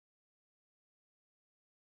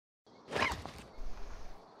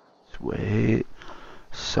Sweet.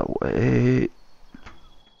 Sweet.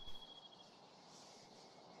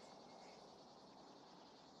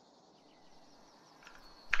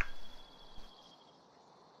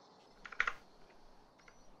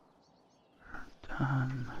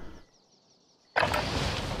 Done.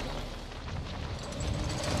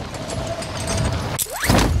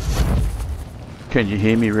 Can you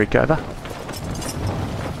hear me, Rickover?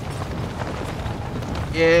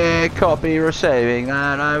 Yeah, copy receiving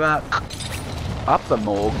that over. Up the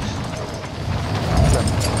morgues.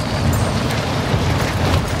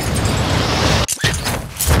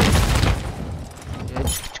 Yeah.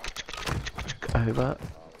 Over.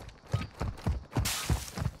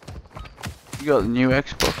 You got the new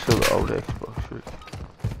Xbox or the old Xbox, Rick?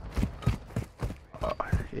 Oh,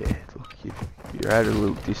 yeah, look, you're at a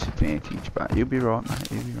little disadvantage, but you'll be right,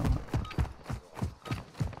 mate, you'll be right.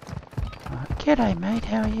 G'day, mate,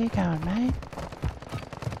 how are you going, mate?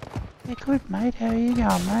 Yeah, good, mate, how are you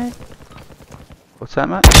going, mate? What's that,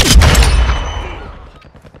 mate?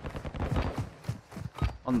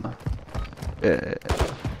 On the... Yeah,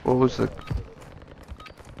 what was the...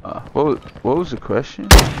 what was the question?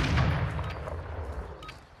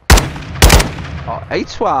 Oh,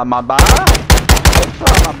 H1, my bar!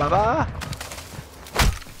 H1, my baba!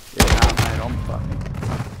 Yeah, nah, mate, I'm fucking...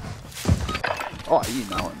 Oh, you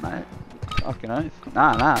know it, mate. Fucking oath.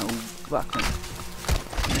 Nah, we'll fucking...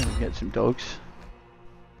 Yeah, we'll get some dogs.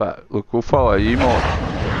 But, look, we'll follow you more.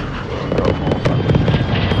 Go with more.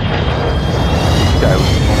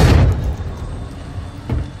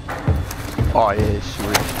 Oh, yeah,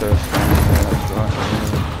 Switch first. Yeah, that's right.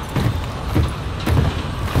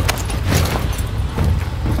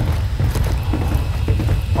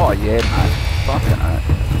 Oh yeah, mate. Fucking hell.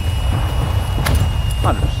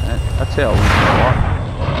 100%. That's how we do it.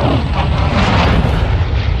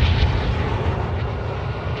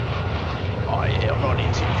 Oh yeah, I'm not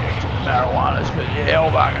into injecting the marijuanas, but yeah, I'll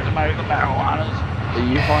fucking smoke the marijuanas. Are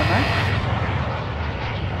you high, mate?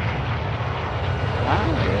 Ah,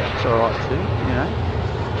 yeah, that's alright too, you know.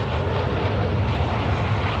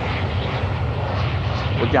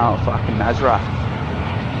 We're going to fucking Nazareth.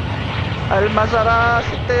 El Mazara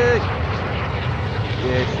City!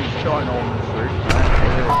 Yeah, she's trying on the fruit, mate.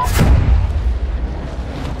 Yeah.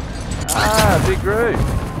 Ah, big group.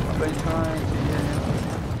 I've been trying to, yeah.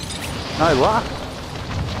 No luck.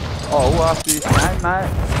 Oh, well, after this game, mate,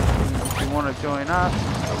 if you want to join us,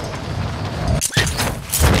 it's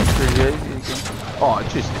pretty easy again. Oh,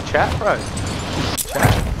 it's just a chat, bro. Just a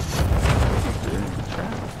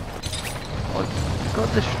chat. Oh, got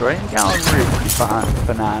the stream going really fun,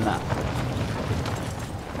 banana.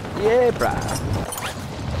 Yeah, bruh.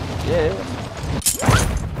 Yeah.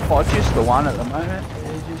 Oh, just the one at the moment.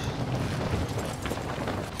 Yeah, just...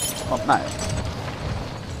 Oh, mate.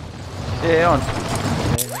 Yeah, on...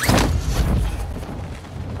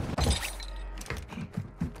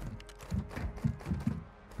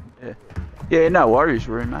 Yeah. Yeah, no worries,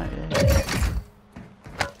 roommate. Yeah.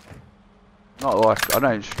 Not like... I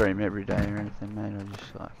don't stream every day or anything, mate. I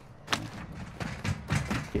just, like...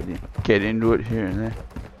 You know, get into it here and there.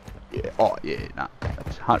 Yeah, oh yeah, nah,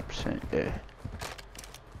 that's 100%, yeah.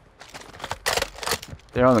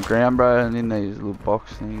 They're on the ground, bro, and in these little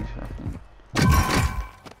box things, I think.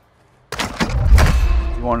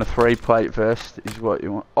 You want a 3-plate vest, is what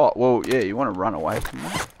you want. Oh, well, yeah, you want to run away from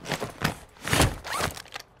that.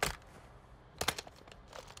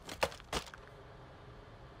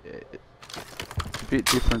 Yeah, it's a bit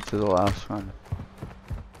different to the last one.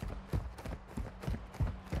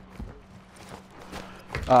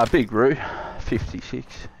 Big Roo,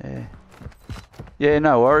 56, yeah. Yeah,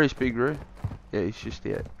 no worries, Big Roo. Yeah, he's just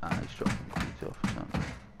out. He's dropping the kids off or something.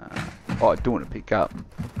 Oh, doing a pickup.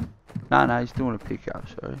 No, he's doing a pickup,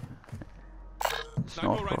 sorry.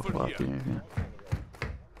 Sniper rifle up here, yeah.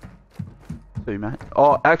 See, mate.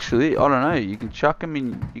 Oh, actually, I don't know, you can chuck him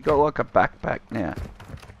in, you got like a backpack now.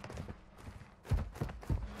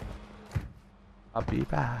 Up here,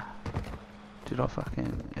 bah. Did I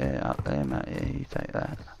fucking... Yeah, up there, mate. Yeah, you take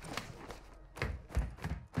that.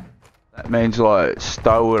 That means, like,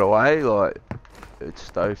 stow it away. Like, it's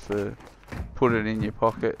stow for... Put it in your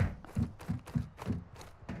pocket.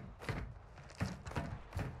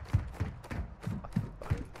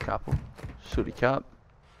 Couple. Sooty cup.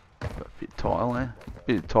 Got a bit of Thailand.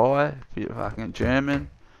 Bit of Thai. Bit of fucking German.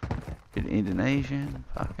 Bit of Indonesian.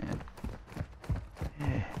 Fucking...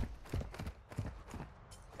 Yeah.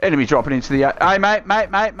 Enemy dropping into the... Hey, mate.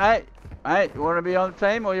 Mate, you want to be on the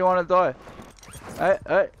team or you want to die?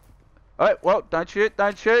 Hey, well, don't shoot.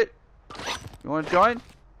 You want to join?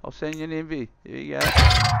 I'll send you an invite. Here you go.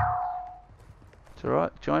 It's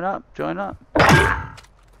alright. Join up. Join up.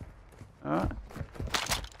 Alright.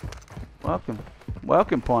 Welcome.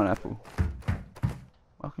 Welcome, Pineapple.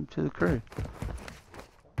 Welcome to the crew.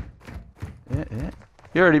 Yeah, yeah.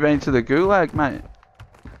 You already been to the gulag, mate.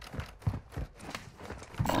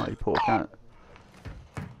 Oh, you poor cunt.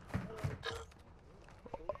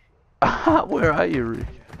 Where are you, Rick?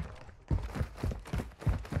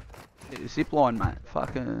 Yeah, zip line, mate.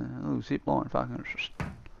 Fucking little zip line. Fucking.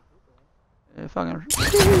 Yeah, fucking.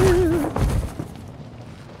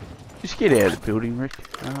 Just get out of the building, Rick.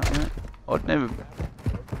 Alright, mate. I'd never.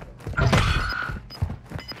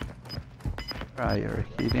 Where are you, Rick?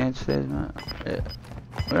 You downstairs, mate? Yeah.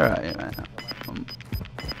 Where are you, mate?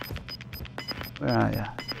 Where are you?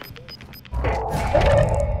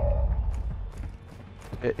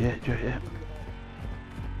 Yeah, yeah, yeah.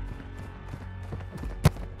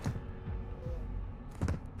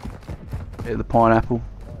 Yeah, the pineapple.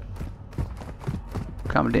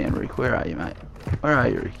 Coming down, Rick. Where are you, mate? Where are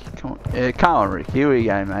you, Rick? Come on. Yeah, come on, Rick. Here we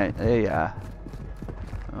go, mate. There you are.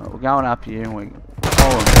 We're going up here and we're...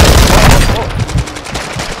 Oh,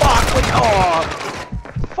 fuck!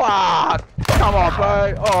 Fuck! Come on,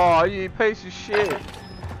 bro! Oh, you piece of shit!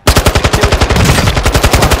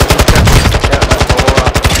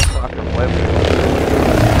 Fucking level.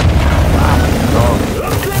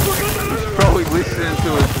 He's probably listening to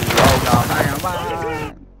us as well. Hang on,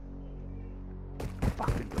 man.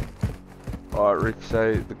 Fucking. Alright, Rick.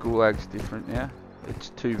 So the gulag's different now.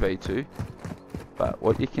 It's 2v2. But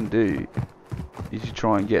what you can do is you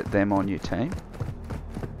try and get them on your team,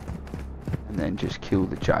 and then just kill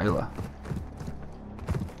the jailer.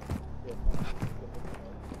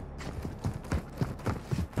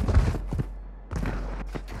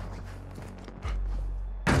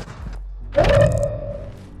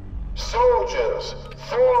 Soldiers,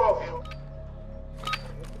 4 of you.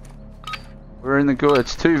 We're in the good.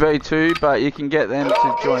 It's 2v2, but you can get them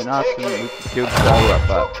to join us and we can kill the jailer.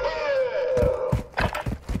 But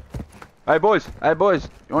hey boys,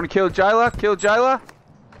 you want to kill jailer? Kill jailer?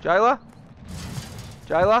 Jailer?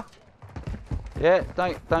 Jailer? Yeah,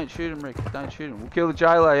 don't shoot him, Rick. Don't shoot him. We'll kill the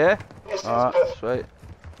jailer, yeah? Alright, sweet.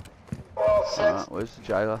 Alright, where's the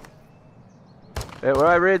jailer? Yeah, we're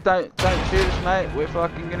over here. Don't shoot us, mate. We're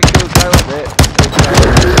fucking gonna kill the jailer. There.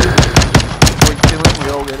 If we kill him, we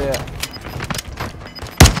all get out.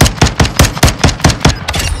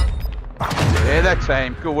 Yeah, that's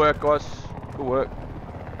aim. Good work, guys. Good work.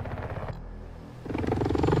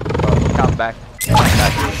 Right, come back. See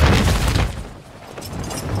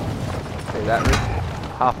that, Rick?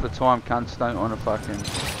 Half the time cunts don't want to fucking...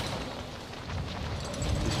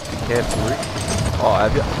 Just be careful, Rick. Oh,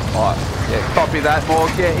 have you? Alright, yeah, copy that,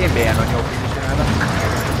 Morg. Yeah, inbound on your position, over.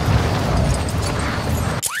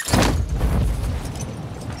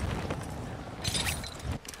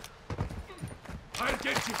 I'll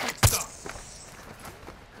get you fixed up.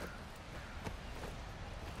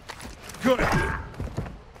 Good.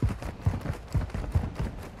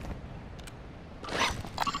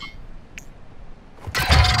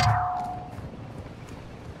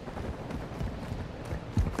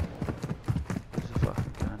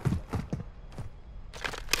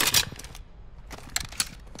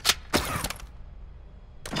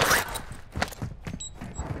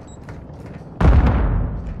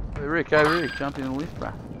 Rick, hey Rick, jump in the lift,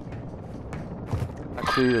 bro.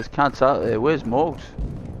 Actually, there's cunts up there. Where's Morgs?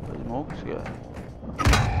 Where's Morgs go?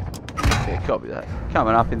 Yeah, copy that.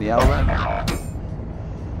 Coming up in the elevator.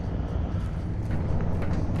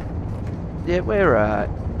 Yeah, we're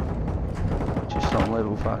just on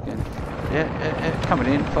level fucking. Yeah, coming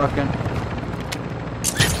in, fucking.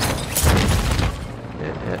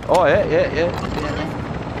 Yeah. Oh, yeah.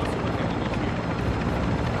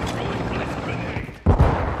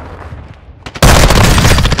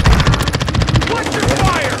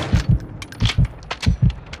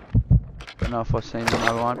 Don't know if I've seen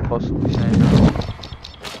another one, possibly seen another one.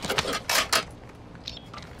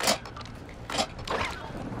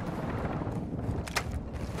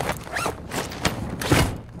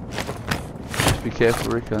 Just be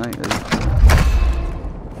careful, Rick, I think there's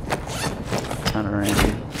a ton around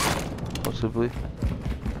here, possibly.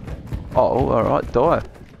 Oh, alright, die.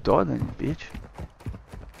 Die then, bitch.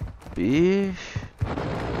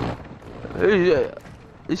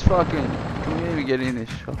 This fucking... Can we even get in this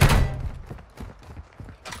shop?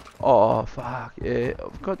 Oh, fuck, yeah.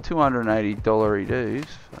 I've got $280 dues.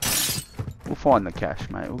 We'll find the cash,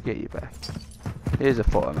 mate. We'll get you back. Here's a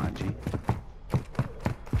fire mungie.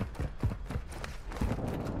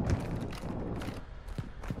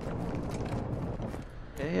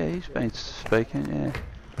 Yeah, he's been speaking, yeah.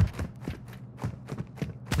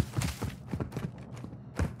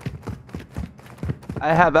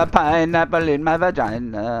 I have a pineapple in my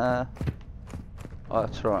vagina. Oh,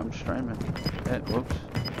 that's right, I'm streaming. Yeah, whoops.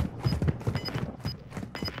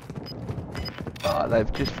 Oh,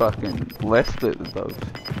 they've just fucking left it, the dogs.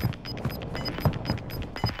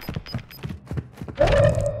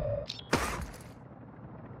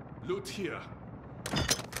 Loot here.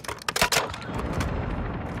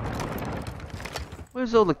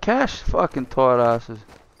 Where's all the cash, fucking tight asses?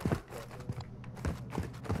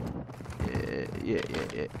 Yeah.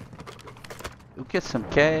 We'll get some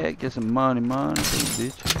cash, get some money,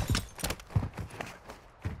 bitch.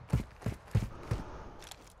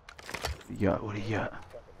 What do you got?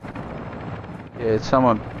 Yeah,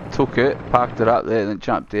 someone took it, parked it up there, then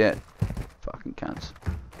jumped out. Fucking cunts.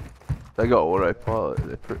 They got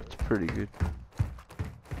autopilot, it's pretty good.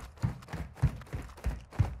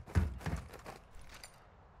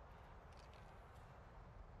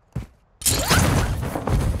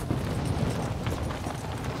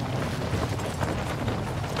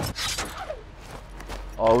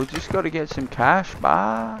 Oh, we just gotta get some cash,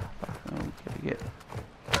 bah. Fucking, we gotta get.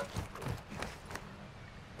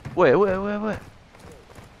 Where?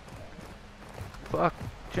 Fuck,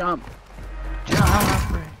 jump.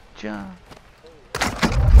 Jump.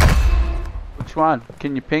 Which one?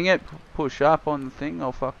 Can you ping it? Push up on the thing?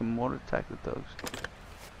 I'll fucking water attack the dogs.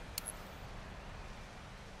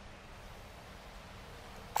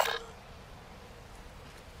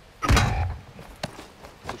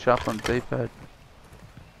 Push up on D-pad.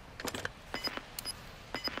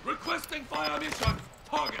 Requesting fire mission.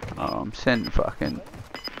 Target. Oh, I'm sending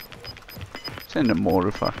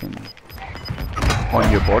mortar fucking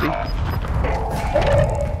on your body.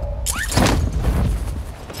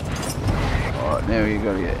 Alright, now you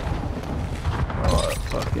gotta get. Alright,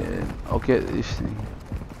 fucking. I'll get this thing.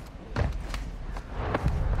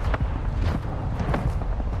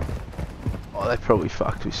 Oh, they probably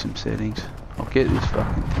fucked with some settings. I'll get this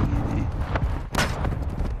fucking thing in here.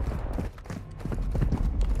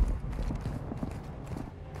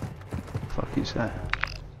 Fuck is that?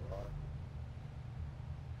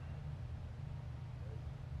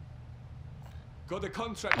 Got a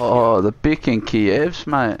contract. Oh, here. the Bic in Kiev's,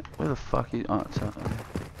 mate. Where the fuck is? Oh, it's up there.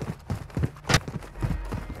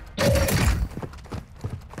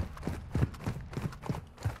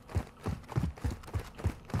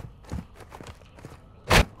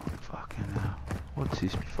 Fucking hell. What's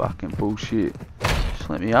this fucking bullshit? Just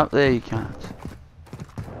let me up there, you can't.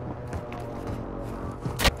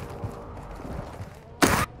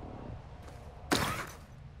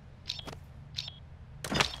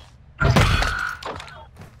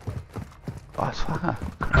 Oh, it's fucking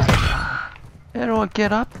crazy. How do I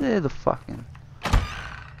get up there, the fucking...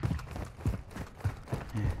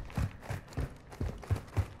 Yeah.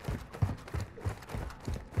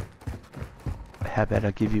 How about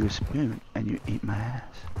I give you a spoon and you eat my ass?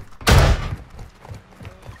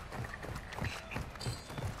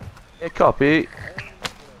 Yeah, copy.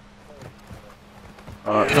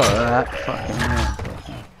 Alright, got that. Fucking hell.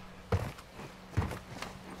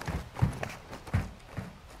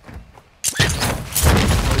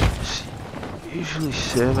 Usually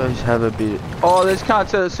servos have a bit. Oh, there's can't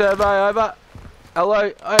see the servo over.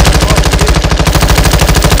 Hello. Oh,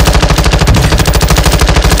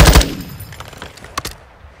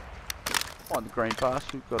 on the green pass,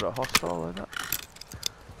 we've got a hostile over.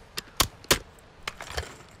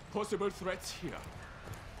 Possible threats here.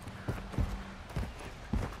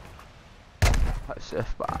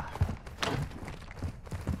 Surf bar.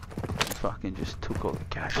 Fucking just took all the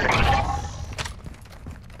cash.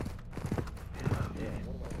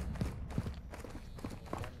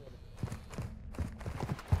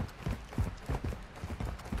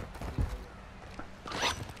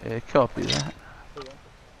 Yeah, copy that.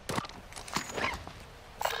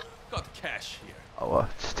 Got cash here. Oh well,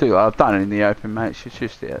 it's too. I've done it in the open, mate. She's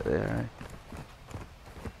just out there,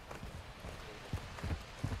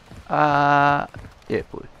 eh? Yeah,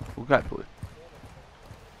 blue. We'll go blue.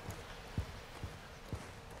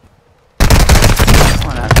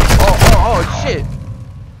 Oh no! Oh shit!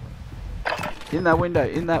 In that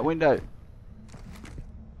window.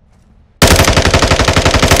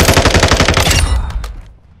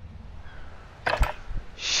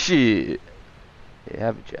 Shit. Yeah,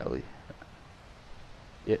 have a jelly.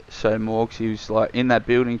 Yeah, so Morgs, he was like in that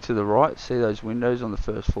building to the right. See those windows on the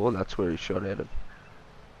first floor? That's where he shot out of.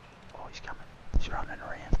 Oh, he's coming. He's running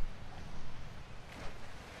around.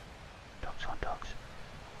 Dogs on dogs.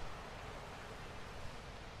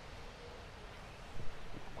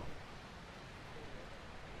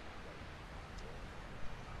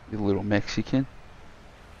 You little Mexican.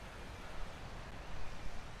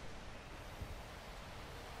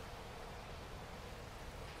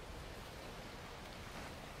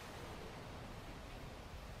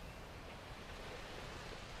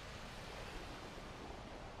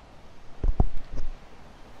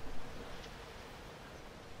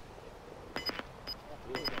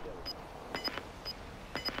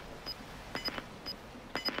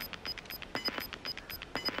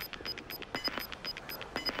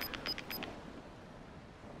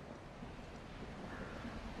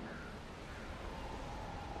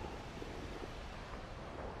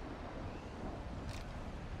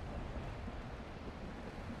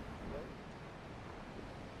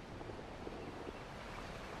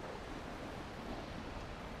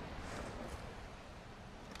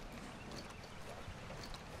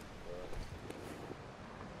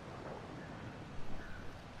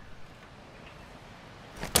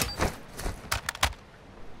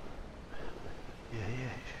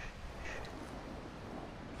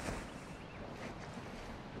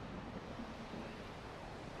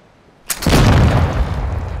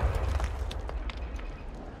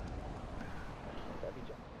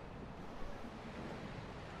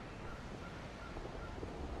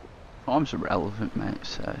 Time's irrelevant, mate,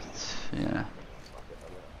 so it's, you know.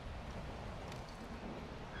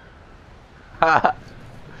 Yeah,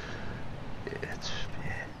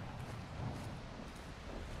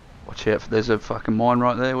 watch out, there's a fucking mine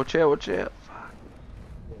right there. Watch out, watch out. Fuck.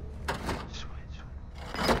 Sweet.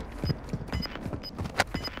 That's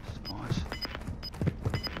nice.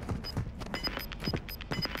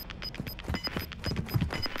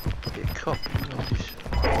 Get caught. Look at this.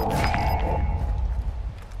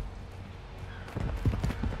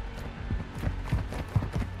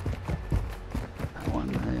 That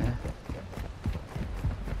one there.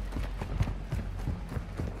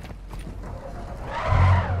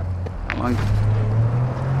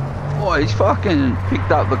 Oh, he's fucking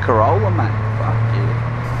picked up the Corolla, man. Fuck yeah.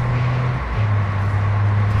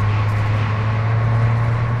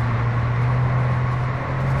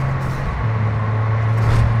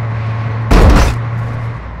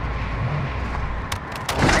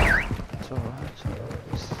 It's alright, it's alright.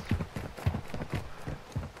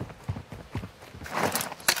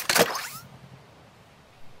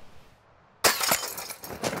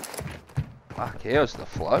 Fuck, how's the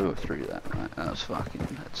flow through that, mate? That's fucking,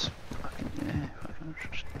 yeah, fucking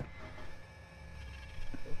interesting.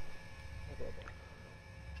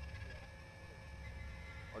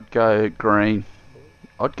 I'd go green.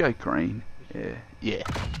 I'd go green, yeah.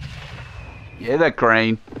 Yeah, that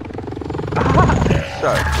green.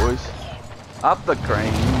 Sorry, boys. Up the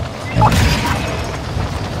green.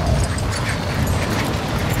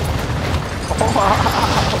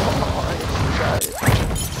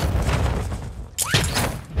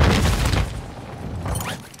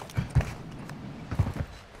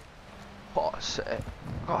 Oh, sick.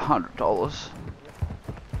 Got $100.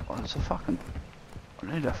 Oh, there's a fucking... I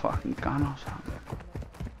need a fucking gun or something.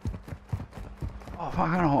 Oh,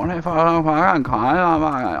 fucking hold it, fucking gun.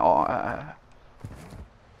 Oh,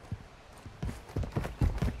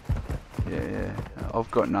 yeah. I've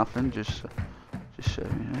got nothing, just so you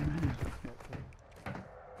know, man.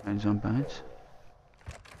 Hands on bones.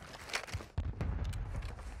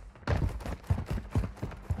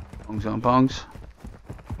 Bongs on bongs.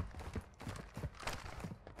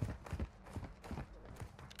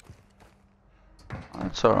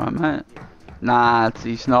 That's alright, mate. Nah,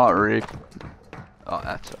 he's not Rick. Oh,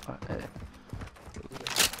 that's alright, yeah.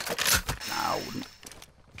 Nah, I wouldn't.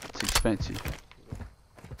 It's expensive.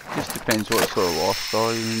 Just depends what sort of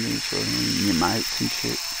lifestyle you're in, sort of, your mates and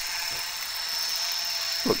shit.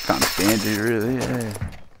 What comes down to, really, yeah.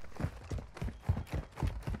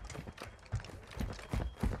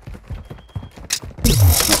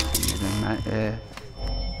 Not for you then, mate, yeah.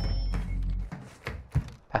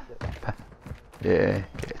 Yeah,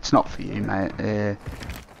 it's not for you, mate. Yeah.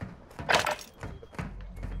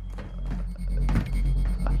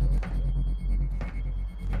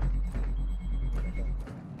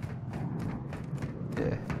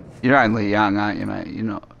 Yeah. You're only young, aren't you, mate? You're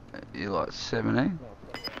not. You're like 17,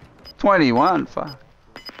 21. Fuck.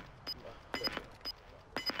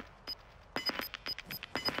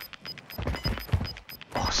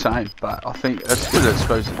 Oh, same. But I think that's good. It's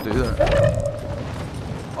supposed to do that.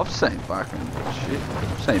 I've seen fucking shit.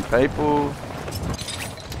 I've seen people.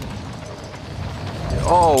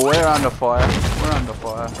 Oh, we're under fire. We're under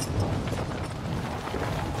fire.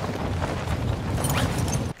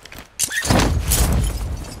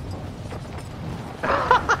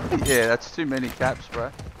 Yeah, that's too many caps, bro.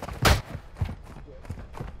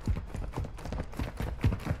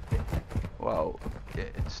 Well, yeah,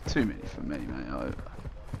 it's too many for me, mate.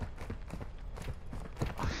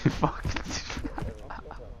 Fucking.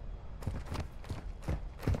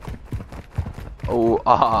 Oh,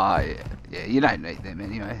 yeah, you don't need them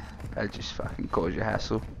anyway. They just fucking cause you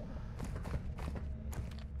hassle.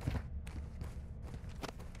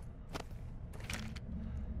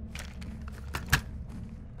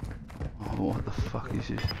 Oh, what the fuck is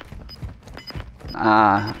this?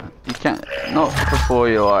 Nah, you can't, not before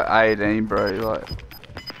you're like 18, bro, like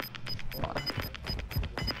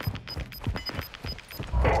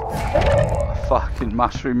fucking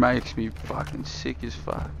mushroom makes me fucking sick as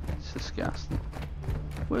fuck. It's disgusting.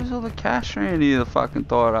 Where's all the cash around here, the fucking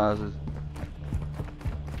thought asses?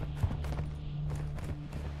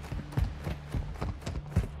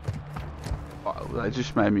 Oh, they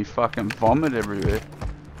just made me fucking vomit everywhere.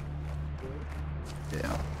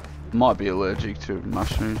 Yeah, might be allergic to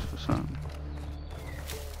mushrooms or something.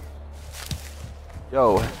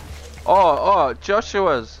 Yo, oh,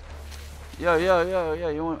 Joshua's. Yo,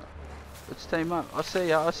 you want? Let's team up. I see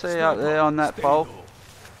you up there on that pole.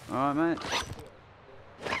 Alright, mate.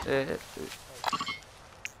 Yeah.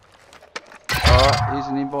 Alright. Alright, here's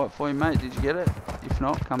an invite for you, mate. Did you get it? If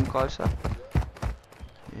not, come closer.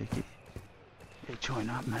 Yeah, join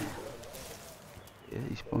up, mate. Yeah,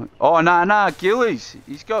 he's point. Oh, no, Gillies.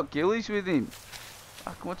 He's got Gillies with him.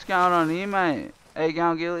 Fuck, what's going on here, mate? How you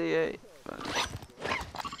going, Gilly? Yeah.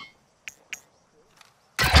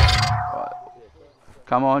 Right.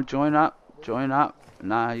 Come on, join up. Join up.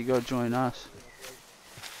 Nah, you gotta join us.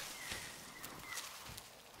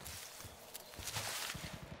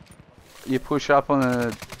 You push up on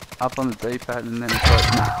the D-pad and then it's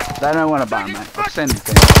like, nah, they don't want to bar, mate. I'll send it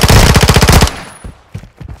down.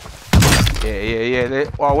 Yeah.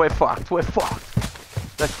 Oh, we're fucked.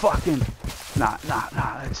 They fucking. Nah.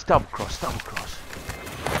 It's double cross.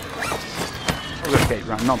 We've got to keep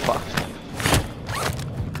running, not fucked.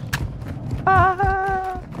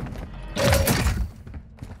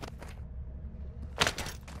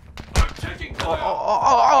 I'm taking fire.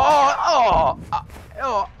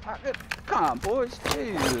 Oh, come on, boys.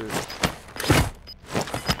 Jesus.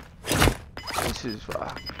 This is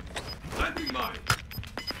Landing mine.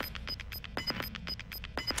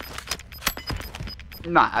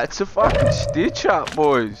 Nah, it's a fucking stitch up,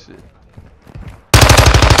 boys.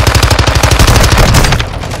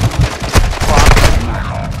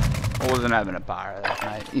 I wasn't having a bar of that,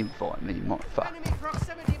 mate. Invite me, my fuck.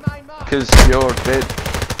 Because you're dead.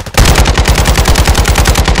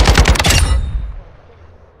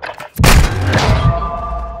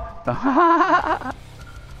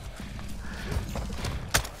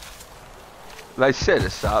 They set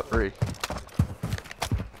us up, Rick.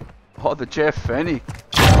 Oh, the Jeff Fennick.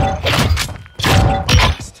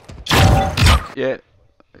 Yeah,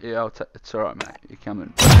 I'll take. It's alright, mate. You're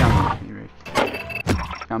coming with me, Rick.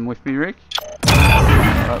 Come with me, Rick.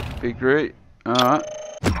 Oh, big Rick. Alright.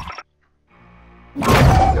 You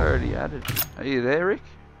already added. Are you there, Rick?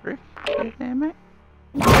 Rick? Are you there, mate?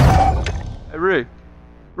 Hey, Rick.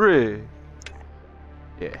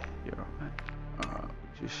 Yeah, you're alright, mate. Alright,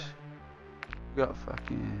 just got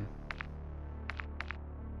fucking.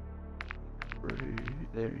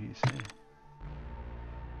 There he is. There.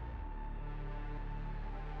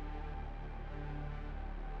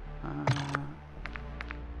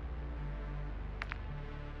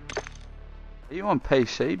 Are you on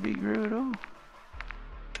PC, Big Roo, at all? I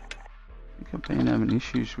think I've been having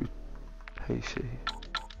issues with PC.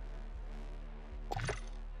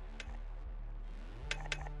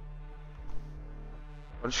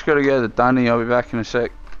 I just gotta go to Dunny, I'll be back in a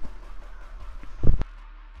sec.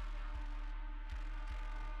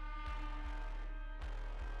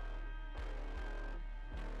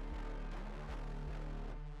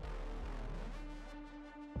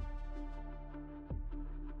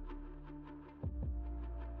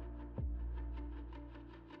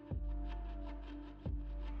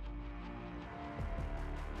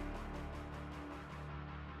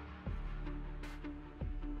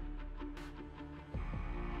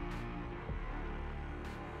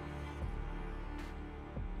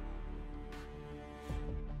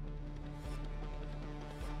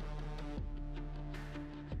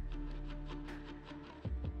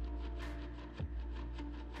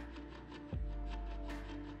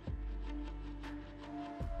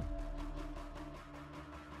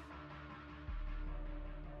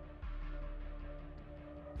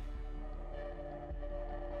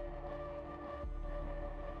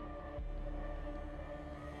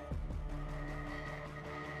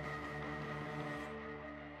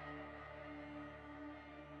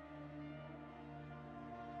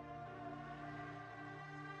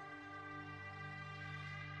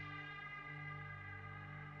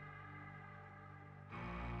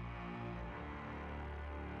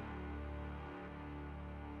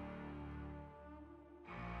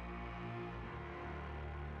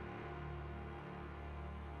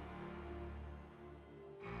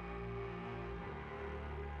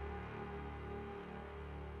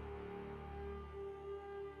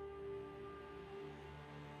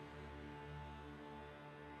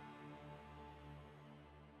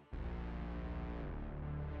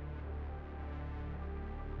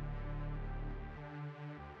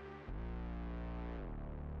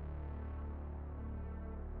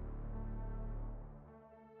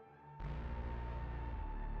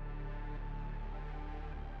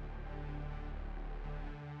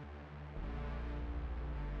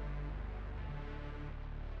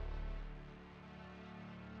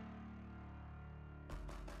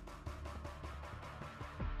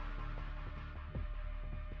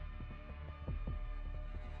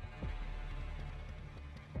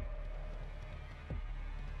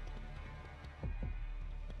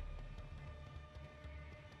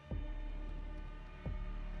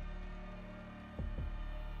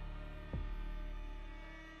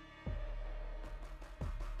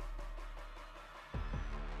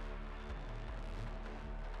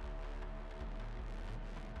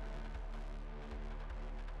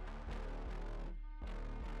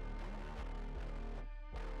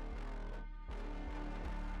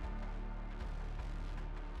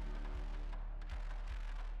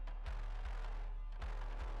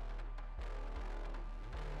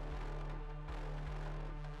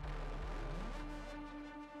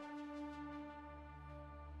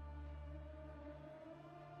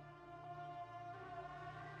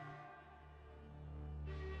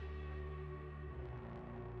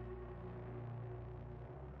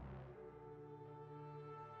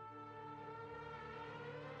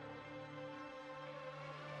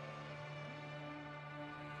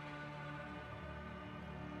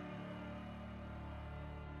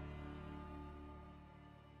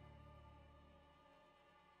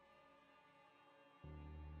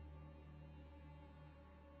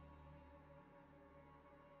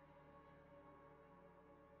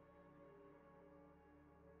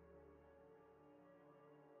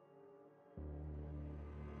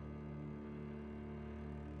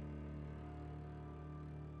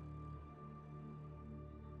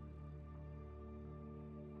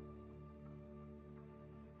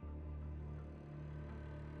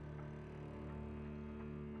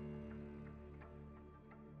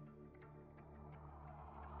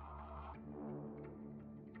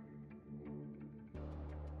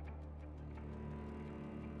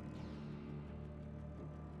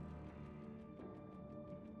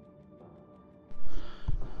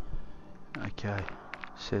 Okay.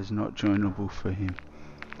 Says not joinable for him.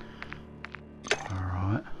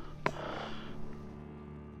 Alright.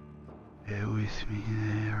 Bear with me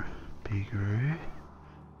there, Big Roo.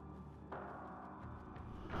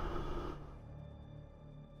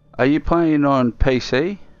 Are you playing on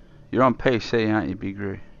PC? You're on PC, aren't you, Big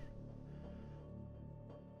Roo?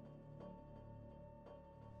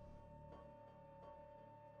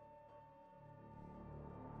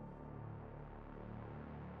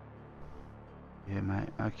 Yeah, mate,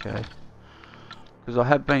 okay. Because I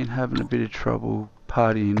have been having a bit of trouble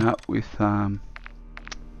partying up with one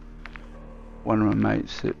of my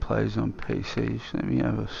mates that plays on PC. Let me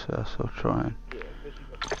have a sus, I'll try and...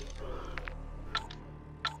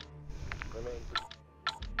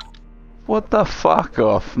 What the fuck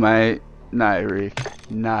off, mate? No, Rick.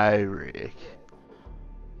 No, Rick.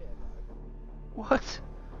 What?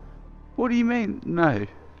 What do you mean, no?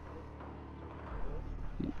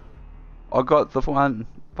 I got the one,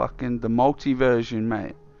 fucking, the multi version,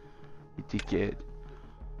 mate. You dickhead.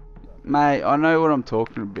 Mate, I know what I'm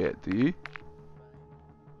talking about, do you?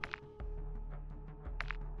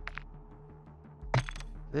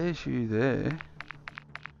 There's you there.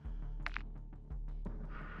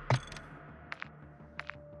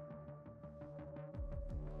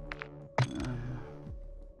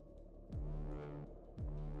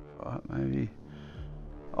 Right, maybe.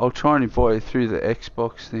 I'll try and invite you through the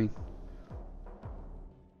Xbox thing.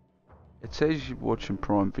 It says you're watching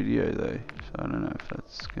Prime Video though, so I don't know if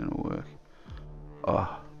that's gonna work.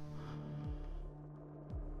 Oh.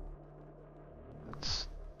 That's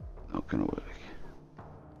not gonna work.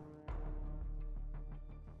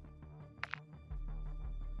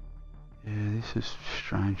 Yeah, this is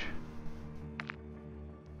strange.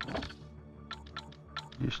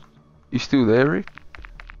 You still there, Rick?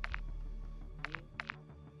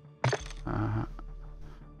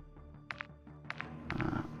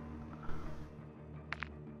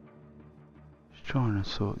 Just trying to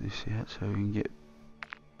sort this out so we can get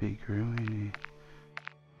bigger in here.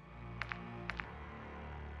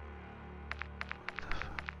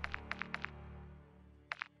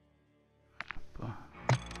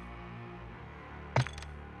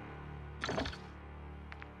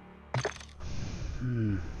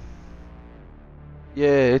 Yeah,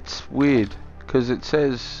 it's weird because it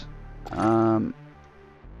says I'll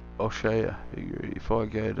show you. If I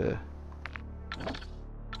go to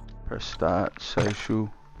press start, social,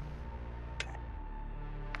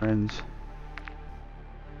 friends,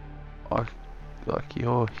 like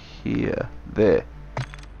you're here,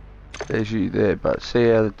 there's you there, but see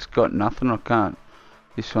how it's got nothing. I can't.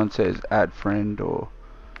 This one says add friend, or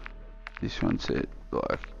this one said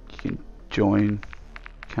like you can join.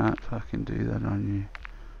 Can't fucking do that on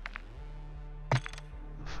you.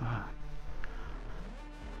 Fuck.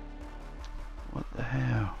 What the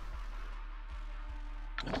hell?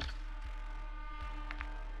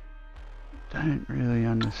 Don't really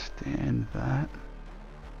understand that.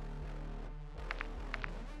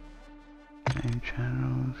 Name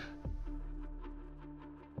channels.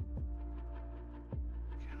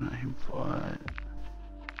 Can I invite?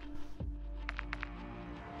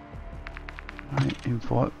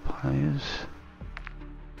 Invite players.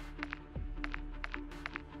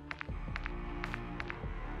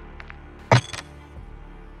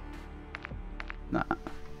 Nah.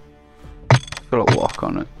 Got a lock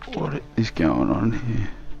on it. What is going on here?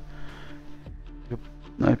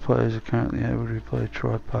 No players are currently able to play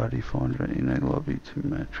tri-party finder in a lobby to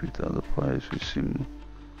match with other players with similar.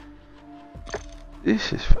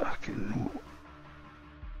 This is fucking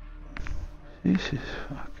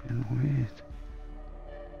weird.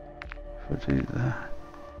 If I do that.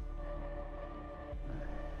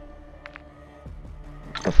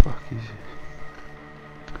 What the fuck is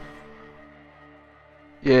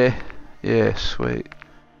this? Yeah, sweet.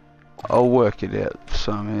 I'll work it out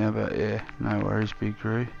somehow, but yeah, no worries, Big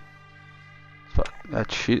Drew. Fuck,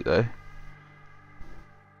 that's shit though.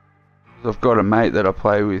 I've got a mate that I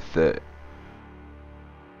play with that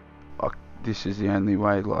this is the only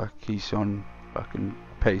way, like he's on fucking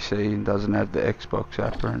PC and doesn't have the Xbox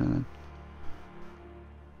app or anything.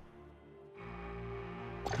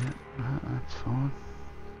 Yeah, no, that's fine.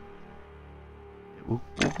 Yeah, we'll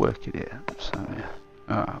work it out somehow.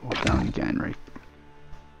 Alright, we're going again, Rick.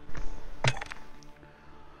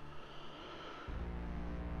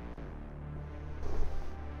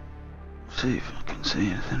 See if I can see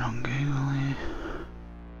anything on Google here.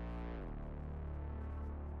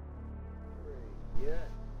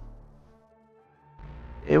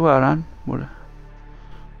 Yeah, well done. What?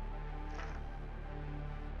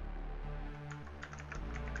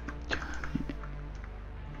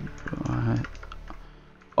 Right.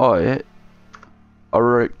 Oh yeah. I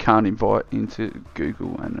wrote can't invite into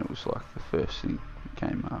Google and it was like the first thing that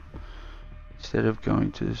came up. Instead of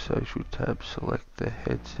going to the social tab, select the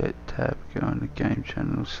headset tab, go into game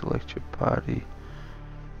channel, select your party.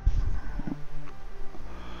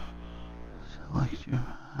 Select your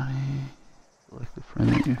party. Select the friend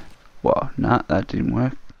that you... Wow, nah, that didn't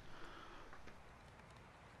work.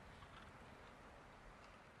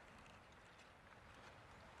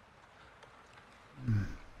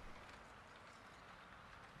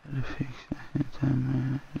 Gotta fix that.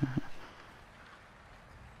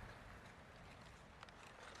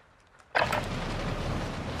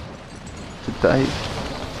 Today,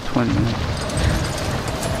 20 minutes.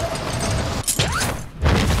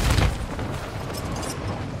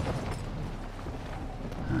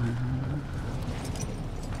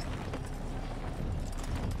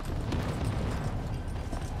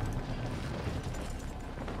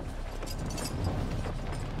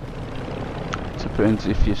 Depends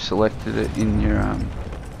if you've selected it in your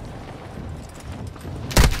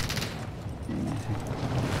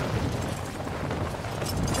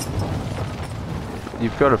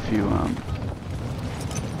you've got a few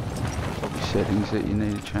settings that you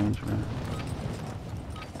need to change around.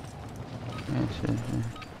 Yeah, so, yeah.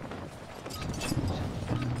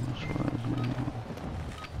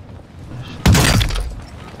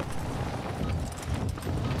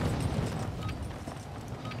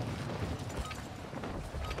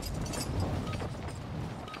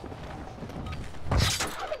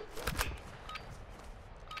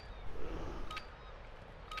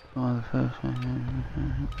 Oh, the first one.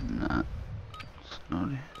 Nah, it's not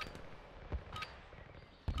it.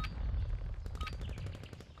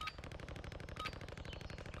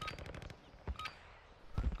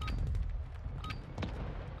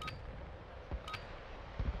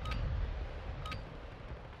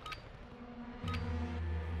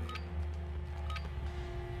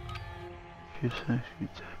 If you search you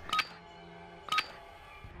tap it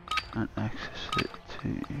and access it to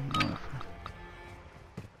your Wi-Fi.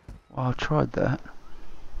 Well, I tried that.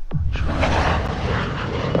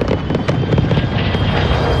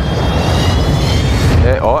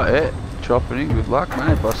 Yeah, oh yeah, chopping in, good luck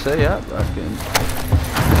mate, if I see ya, fucking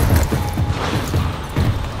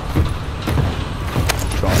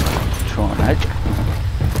try and edge.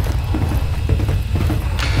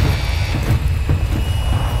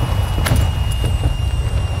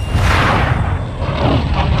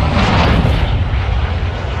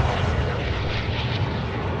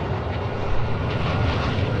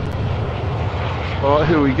 Alright,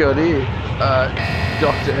 who we got here?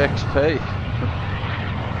 Dr. XP.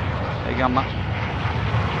 There you go, mate.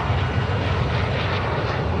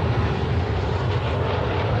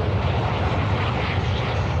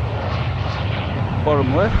 Bottom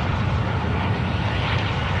left.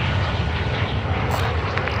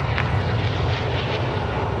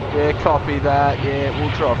 Yeah, copy that. Yeah,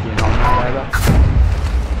 we'll drop in on that later.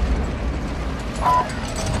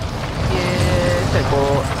 Yeah, take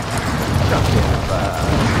all. Jump in,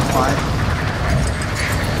 fine.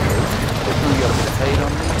 Definitely got a bit of heat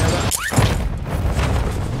on me,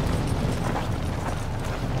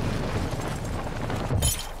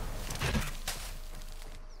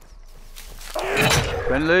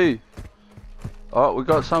 Friendly. Oh, we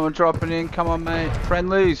got someone dropping in. Come on, mate.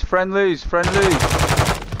 Friendlies, friendlies, friendlies.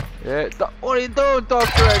 Yeah. What are you doing, Dr.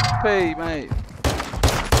 XP, mate?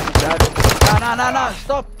 No.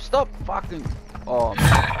 Stop. Fucking. Oh,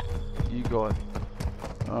 man. You guys.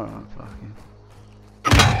 Alright, fucking.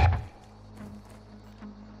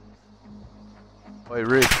 Wait,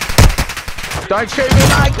 Rick. Don't shoot me,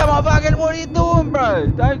 mate. Come on, fucking. What are you doing, bro?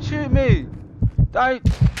 Don't shoot me. Don't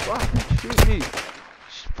fucking shoot me.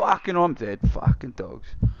 Fucking, I'm dead. Fucking dogs.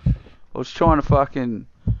 I was trying to fucking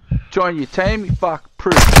join your team, you fuck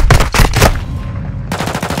prick.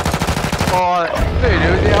 Oh, dude,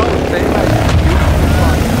 it was the other teammate.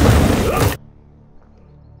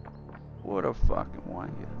 What a fucking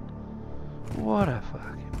wanker. What a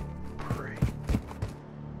fucking prick.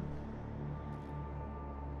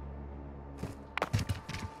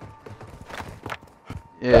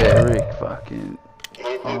 Yeah, Rick, fucking.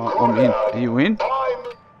 Oh, I'm in. Are you in?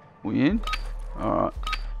 We in? Alright.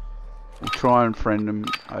 We'll try and friend them.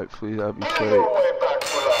 Hopefully they'll be sweet.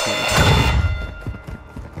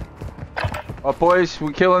 Oh, boys,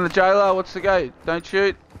 we're killing the jailer. What's the go? Don't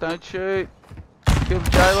shoot. Don't shoot. Kill the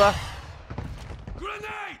jailer.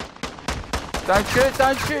 Don't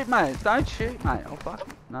shoot, mate. Don't shoot, mate. Oh, fuck.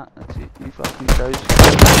 Nah, that's it. You fucking chose.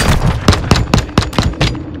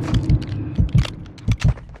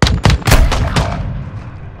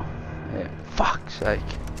 Yeah, fuck's sake.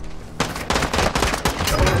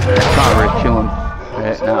 Can't really kill him.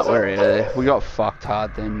 Yeah, nah, we're out of there. We got fucked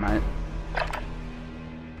hard then, mate.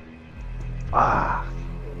 Ah.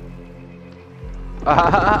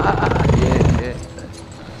 Yeah.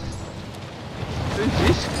 Who's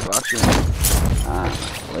this fucking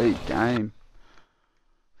lead game?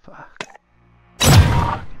 Fuck.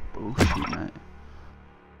 Fucking bullshit, mate.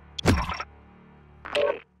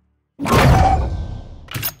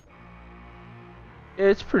 Yeah,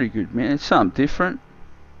 it's pretty good, man. It's something different.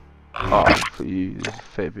 Oh, for you, there's a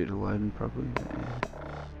fair bit of loading probably.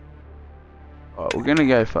 Yeah. Alright, we're gonna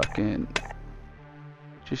go fucking...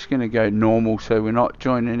 Just gonna go normal, so we're not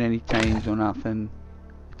joining any teams or nothing.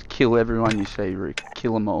 It's kill everyone you see, Rick.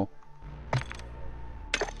 Kill them all.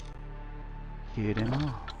 Kill them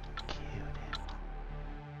all. Kill them all.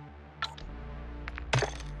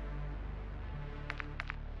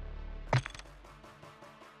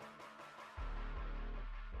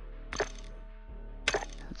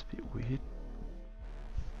 That's a bit weird.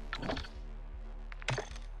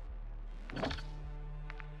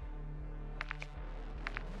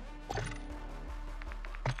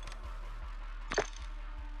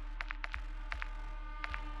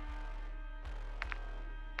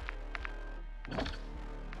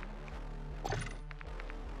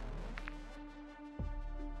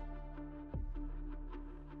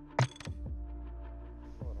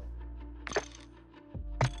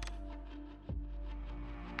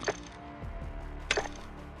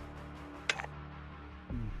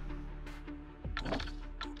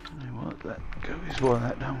 That goes why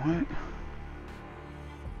that don't work.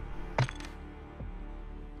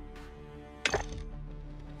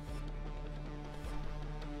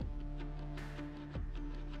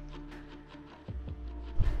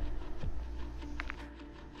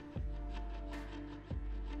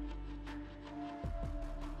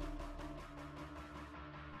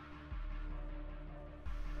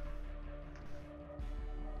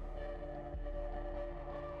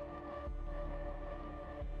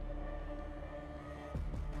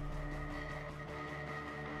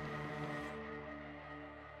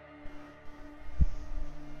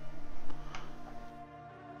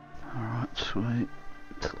 Sweet,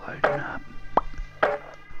 it's loading up.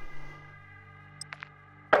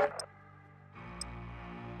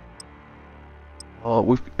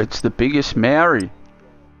 Oh, it's the biggest Maori.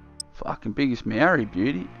 Fucking biggest Maori,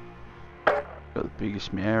 beauty. Got the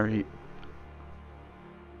biggest Maori.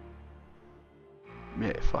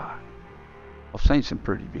 Yeah, fuck. I've seen some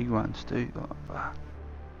pretty big ones too. Like, fuck.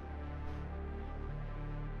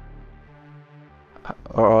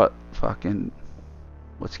 Alright, fucking.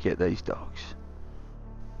 Let's get these dogs.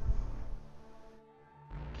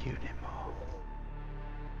 Kill them all.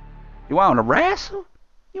 You want to wrestle?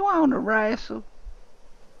 You want to wrestle?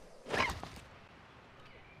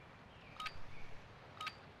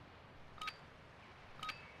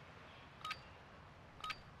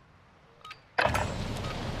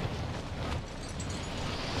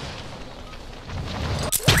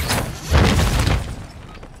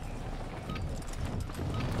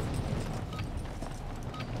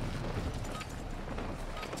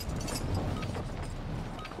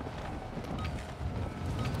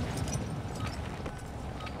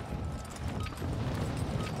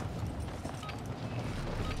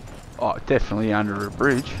 Oh, definitely under a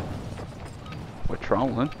bridge. We're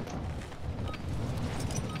trolling.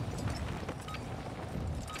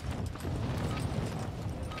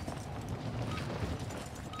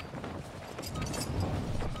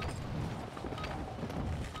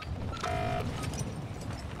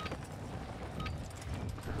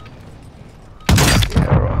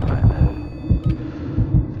 Yeah, right,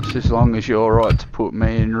 mate. Just as long as you're alright to put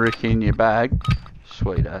me and Rick in your bag,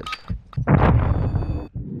 sweet as.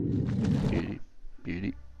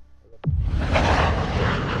 Beauty.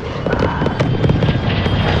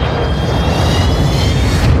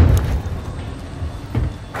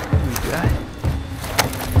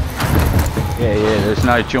 Yeah, there's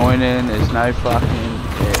no joining, there's no fucking,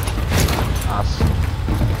 us.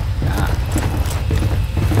 Nah.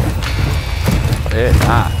 Yeah,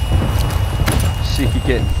 nah. Sick of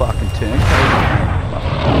getting fucking turned.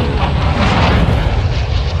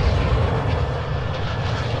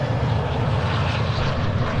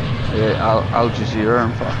 Yeah, Al Jazeera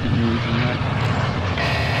and fucking using that.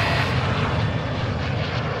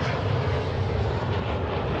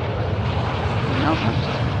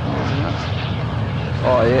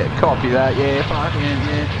 Oh yeah, copy that, yeah, fucking,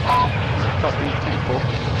 yeah. Copy,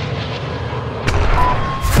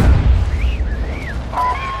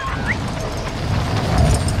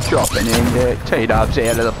 10-4. Dropping in there, T-dubs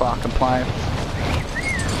out of the fucking plane.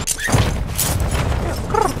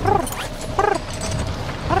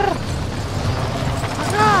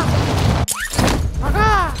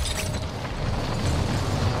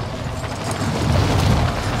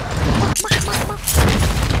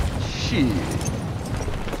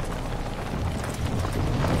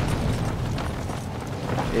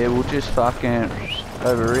 we'll just fucking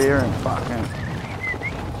over here and fucking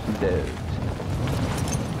some dudes.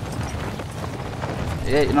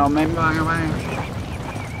 Yeah, you know what I mean, man?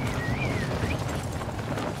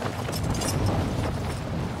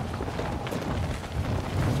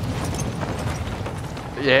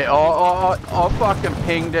 Yeah, I fucking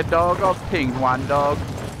pinged a dog. I've pinged one dog.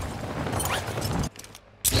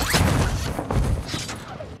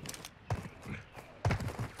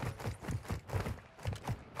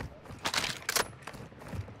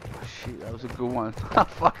 Shit, that was a good one. I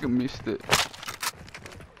fucking missed it.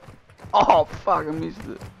 Oh, fucking missed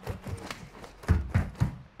it.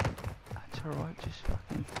 That's alright, just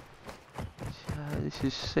fucking...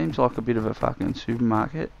 this seems like a bit of a fucking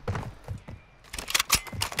supermarket.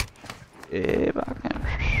 Yeah, fucking...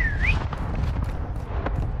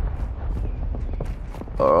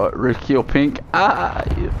 Alright, Ricky or Pink. Ah,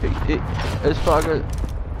 you picked it. It's fucking...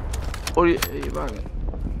 What are you fucking...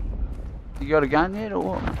 You got a gun yet or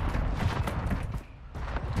what?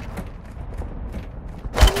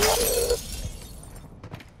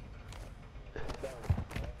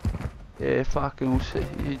 Yeah, fucking we'll see.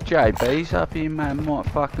 JB's up here, man. Might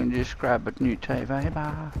fucking just grab a new TV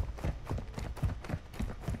bar.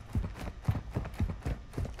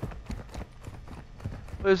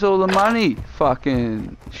 Where's all the money?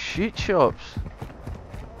 Fucking shit shops.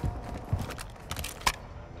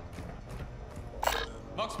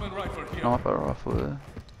 Marksman rifle here. Sniper rifle there.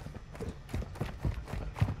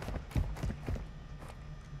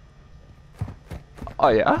 Oh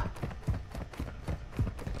yeah?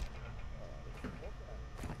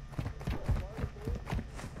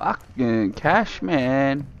 Fucking cash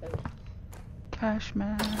man. Cash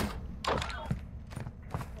man.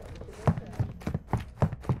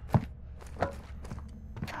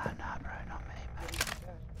 Nah, bro, not me, mate.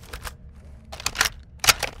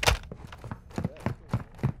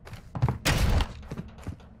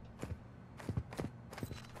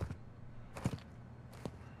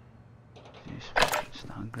 Jeez,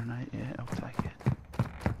 stun grenade, yeah, I'll take it.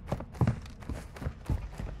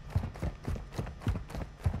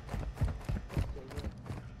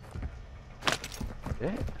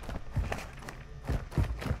 Yeah.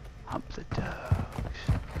 Up the dogs.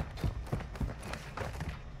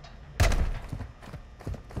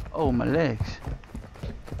 Oh, my legs.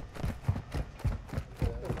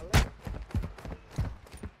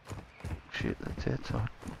 Shit, that's outside.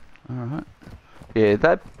 Alright. Yeah,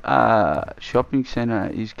 that shopping centre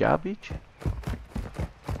is garbage.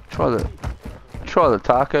 Try the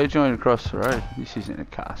taco joint across the road. This isn't a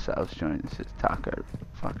car sales joint, this is a taco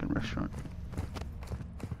fucking restaurant.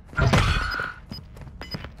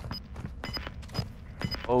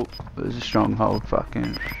 Oh, there's a stronghold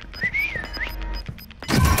fucking.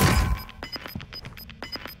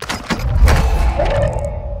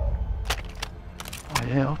 Oh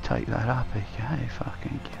yeah, I'll take that up, okay,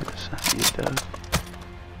 fucking give us that, you dog.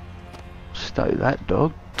 Stow that,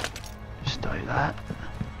 dog. Stow that.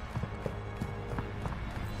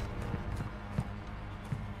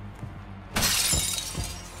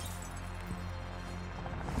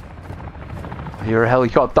 I hear a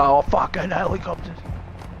helicopter. Oh, fucking helicopters.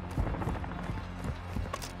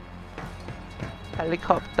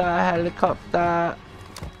 Helicopter, helicopter.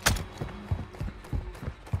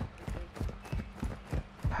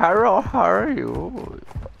 Hurry. Oh.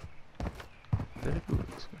 Very good.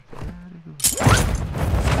 Very good.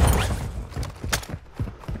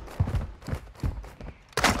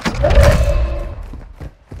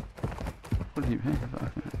 What do you mean?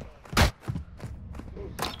 Fucking.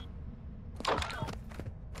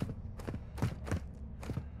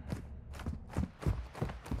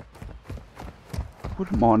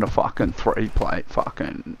 Wouldn't mind a fucking 3-plate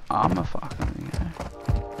fucking armor fucking thing, eh?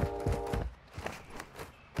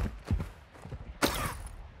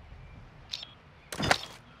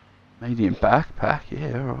 Medium backpack,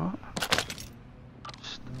 yeah, alright.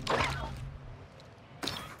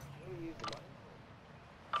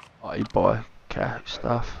 Oh, you buy cat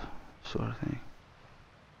stuff, sort of thing.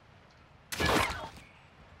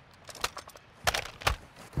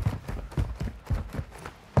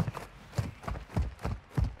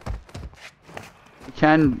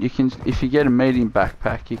 You can, if you get a medium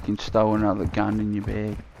backpack, you can stow another gun in your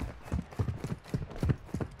bag.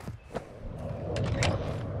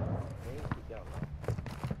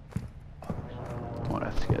 Might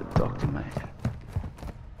have to get a doctor, mate.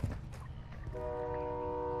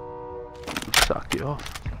 It'll suck you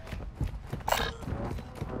off.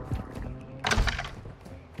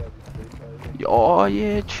 Oh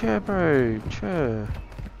yeah, sure, bro, sure.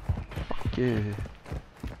 Fuck yeah.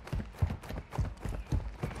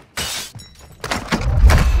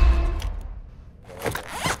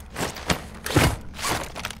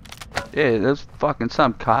 Yeah, there's fucking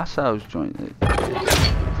some car sales joint that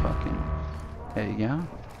fucking. There you go.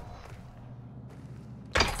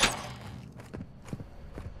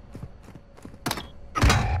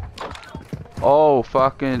 Oh,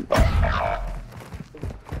 fucking.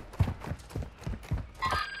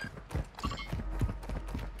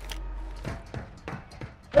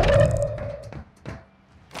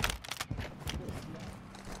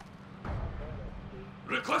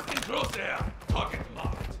 Requesting close air. Target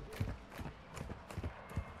marked.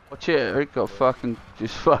 Watch it, Eric got fucking.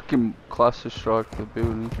 Just fucking cluster strike the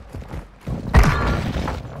building.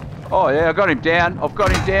 Oh, yeah, I got him down. I've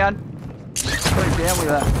got him down. Got him down with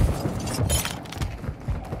that.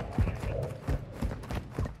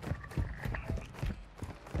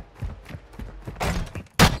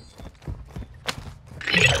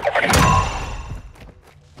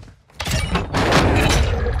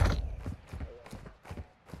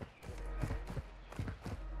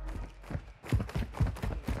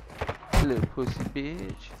 Little pussy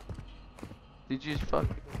bitch. Did you just fuck?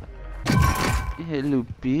 Yeah, little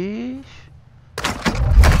bitch.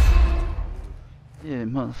 Yeah,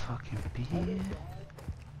 motherfucking bitch.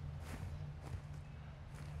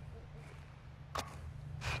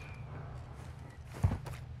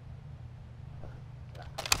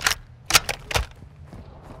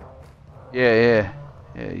 Yeah.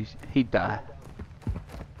 Yeah, he died.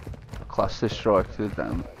 Cluster strike to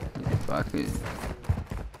them. Yeah, fuck it.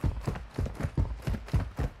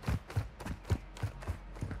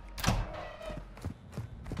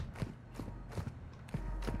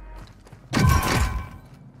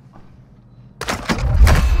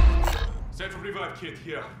 Central revive kit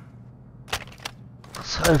here.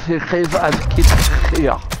 Ça fait revive kit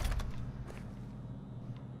here.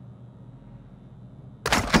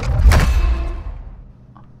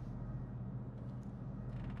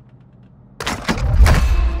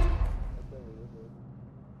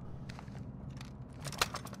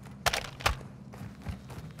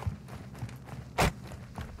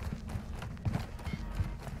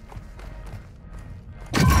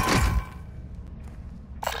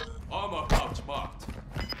 Armor pouch marked.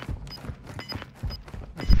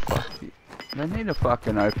 Fuck it. They need to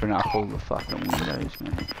fucking open up all the fucking windows,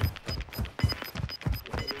 man.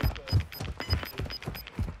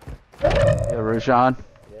 Yeah, Rajan.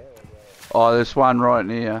 Oh, there's one right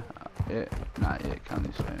near. Yeah, nah, yeah, come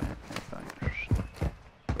this way, man.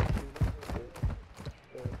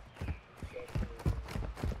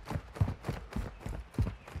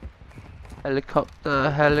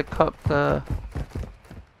 Helicopter.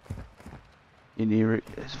 In here,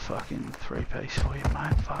 there's a fucking 3-piece for you,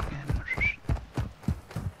 mate. Fucking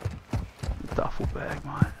duffel bag,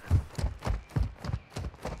 mate.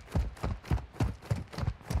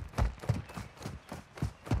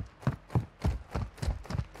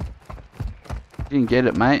 Didn't get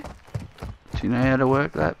it, mate. Do you know how to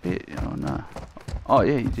work that bit? Oh no. Oh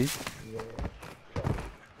yeah, you did.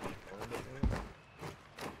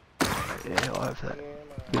 Yeah, I have that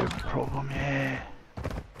bit of a problem. Yeah.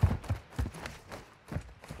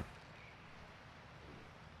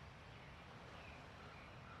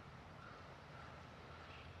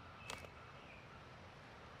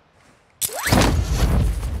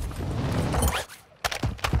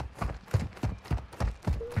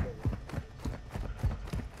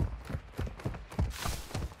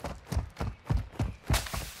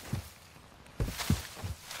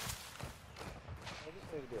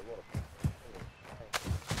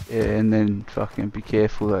 Yeah, and then fucking be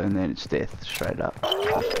careful, and then it's death straight up.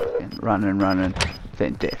 Just fucking running,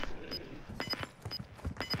 then death.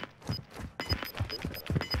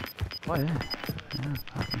 Oh yeah,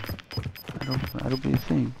 fucking, that'll be a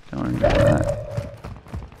thing. Don't worry about that.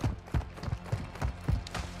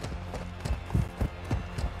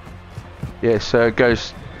 Yeah, so it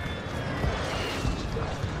goes.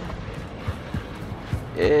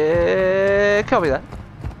 Yeah, copy that.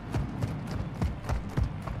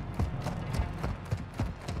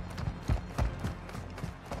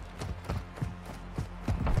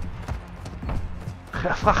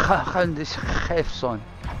 عندش خيف صون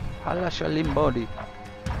هلا شالين بودي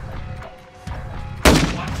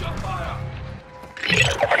Watch your fire.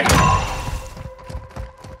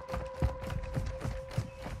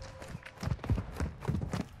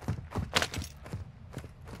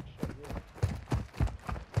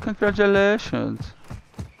 Congratulations.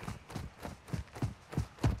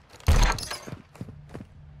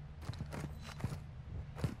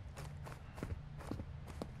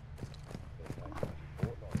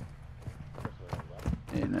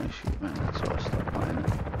 Yeah, no shit, man. That's why I stopped playing it.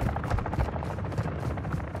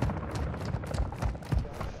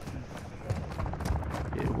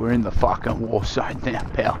 Yeah, we're in the fucking Warzone now,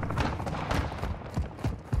 pal.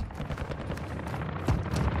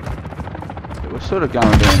 Yeah, we're sort of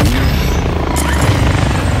going down here.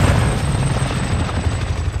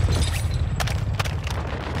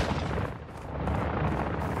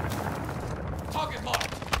 Target marked.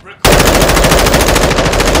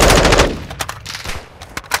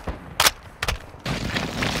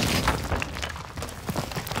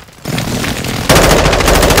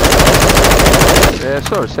 Yeah, I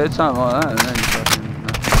sort of said something like that, and then you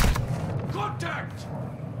fucking... Contact.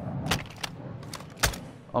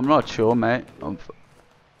 I'm not sure, mate.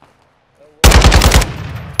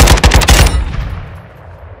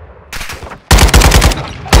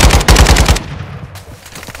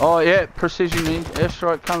 Oh yeah, precision means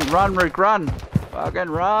airstrike coming. Run, Rick, run!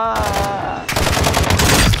 Fucking run!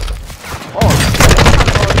 Oh,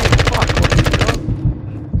 fuck!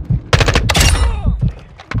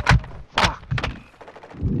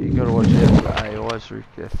 You gotta watch out for AIs, Rick.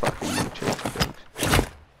 They're fucking cheeky dogs.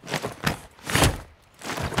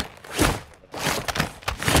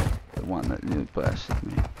 The one that nearly blasted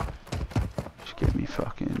me. Just get me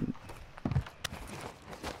fucking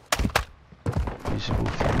visible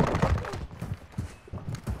thing.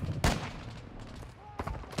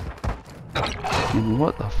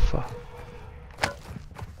 What the fuck?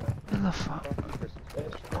 What the fuck?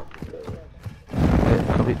 Yeah,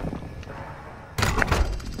 copy.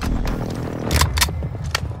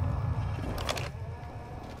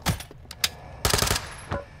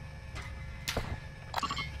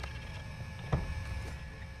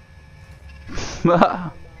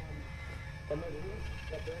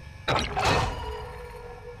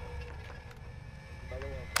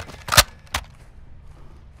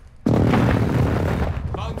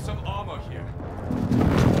 Found some armor here.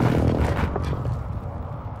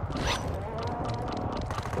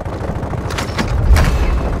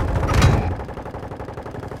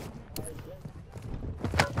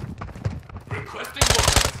 Requesting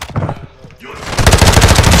weapons.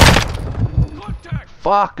 Contact.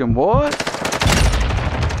 Fucking what?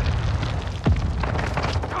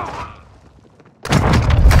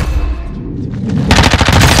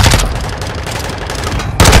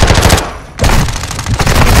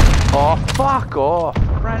 Oh, fuck off.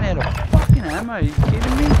 Ran out of fucking ammo. Are you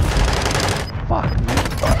kidding me? Fuck me.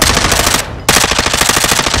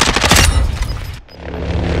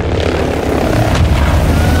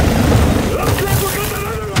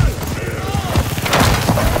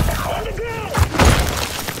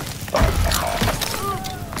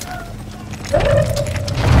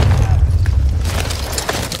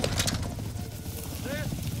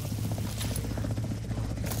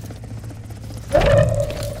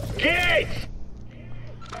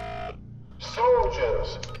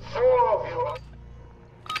 Soldiers, 4 of you.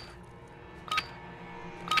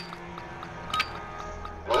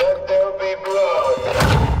 Let there be blood.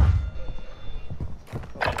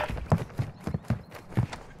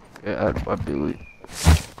 Yeah, I believe.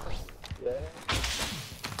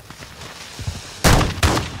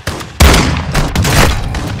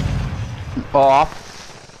 Oh,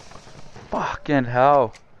 fucking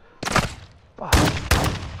hell. Fuck.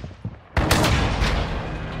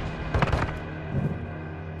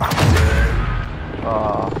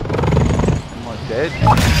 Oh, am I dead?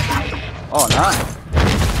 Oh no.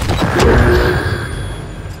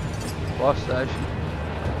 Life station.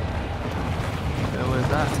 Yeah, where's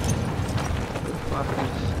that? Where the fuck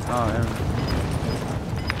is... Oh, yeah.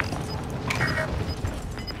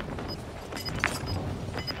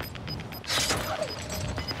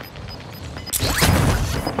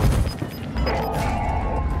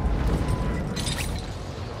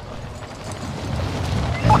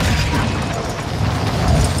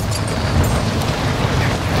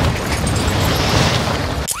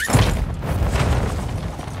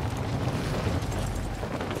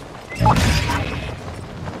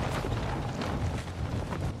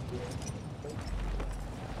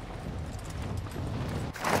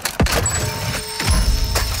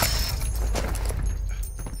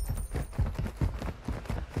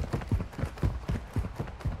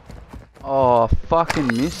 Oh, fucking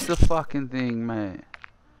missed the fucking thing, man.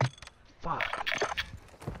 Fuck.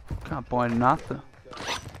 Can't buy nothing.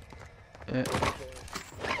 Yeah.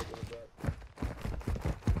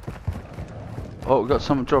 Oh, we got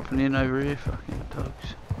someone dropping in over here, fucking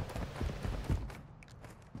dogs.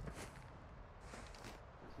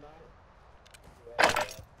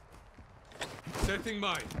 Setting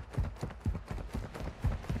mine.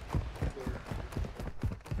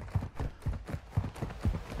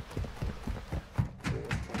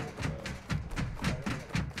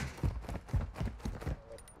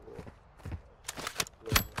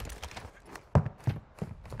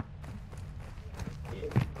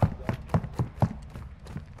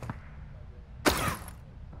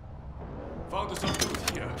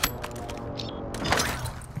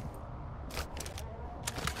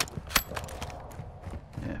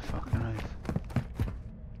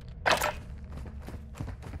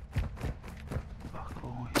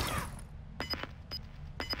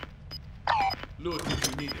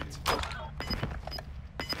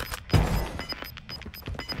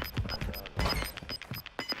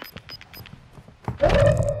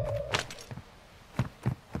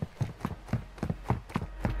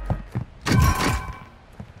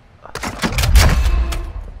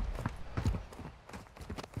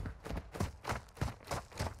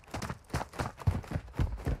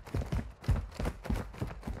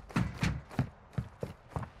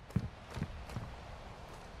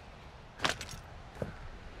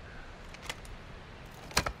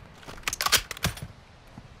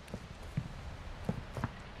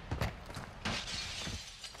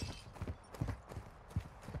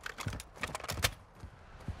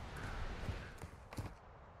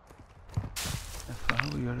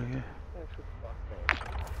 we gotta go?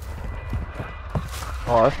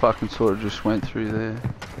 Oh, I fucking sort of just went through there.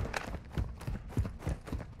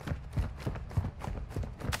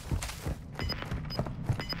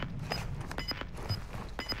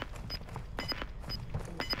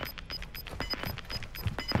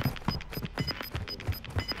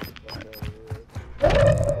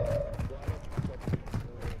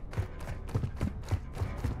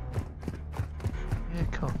 Yeah,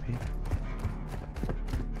 copy.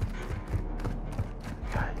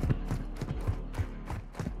 Okay.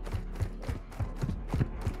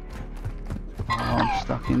 Oh, I'm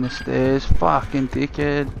stuck in the stairs. Fucking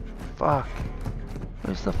dickhead. Fuck.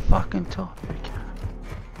 Where's the fucking top? Okay.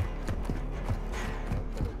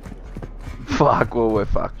 Fuck, well, we're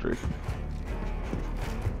fucked, Rick.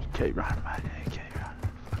 Keep running, mate. Yeah, keep running.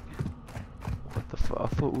 Fucking. What the fuck? I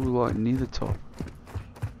thought we were like near the top.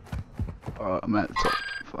 Alright, I'm at the top.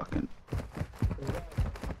 Fucking.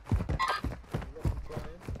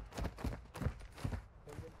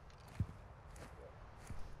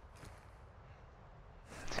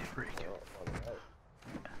 That's it, Rick.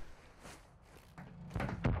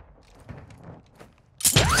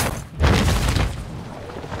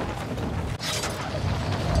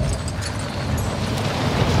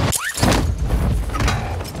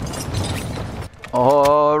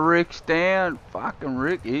 Oh, Rick's down. Fucking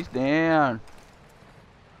Rick, he's down.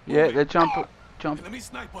 Yeah, they're jumping. Jump. Enemy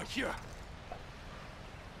sniper here.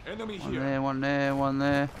 Enemy One here. there, one there, one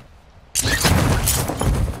there.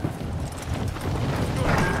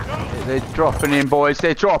 Yeah, they're dropping in, boys.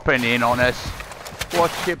 They're dropping in on us.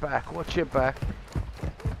 Watch your back. Watch your back.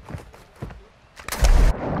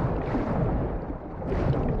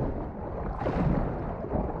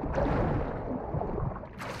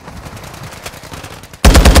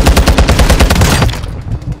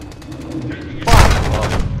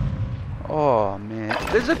 Oh man,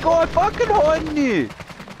 there's a guy fucking hiding here.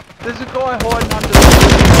 There's a guy hiding under the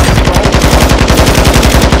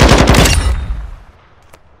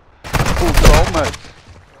full troll mode.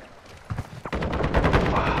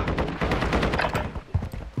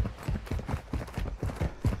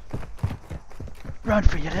 Run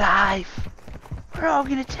for your life. We're all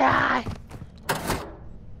gonna die.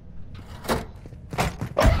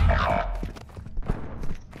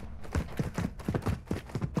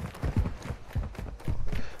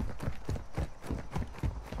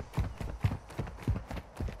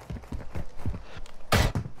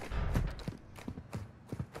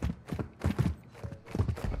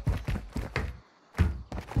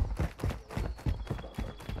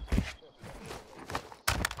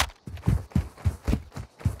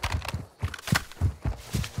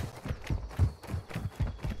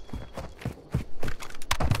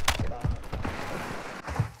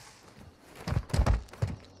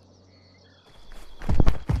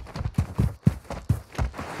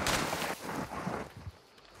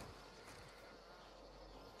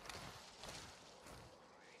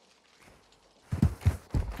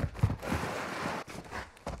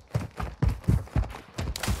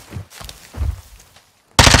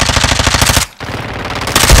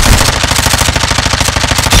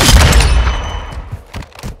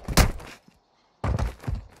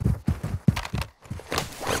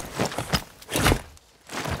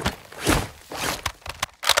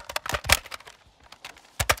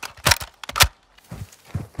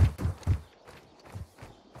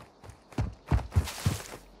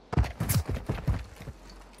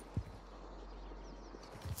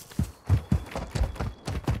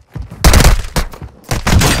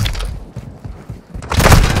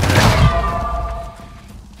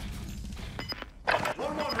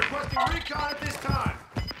 Recon at this time.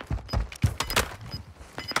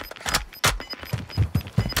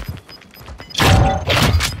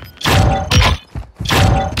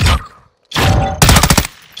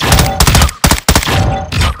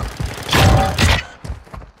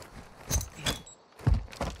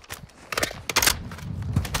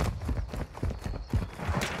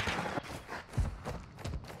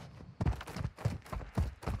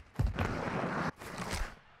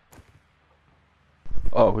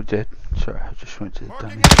 Oh, we're dead. Sorry, I just went to the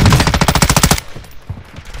dummy.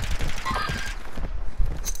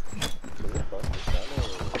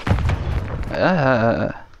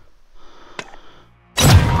 Ah.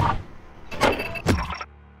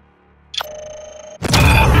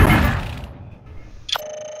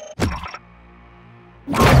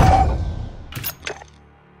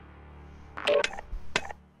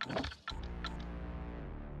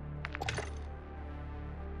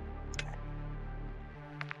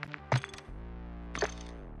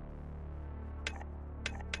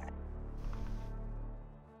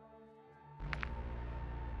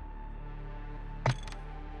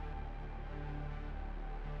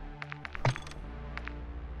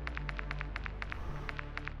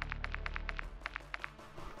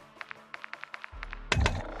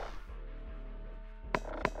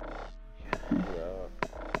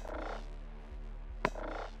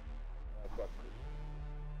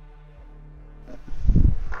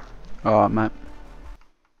 Alright, mate.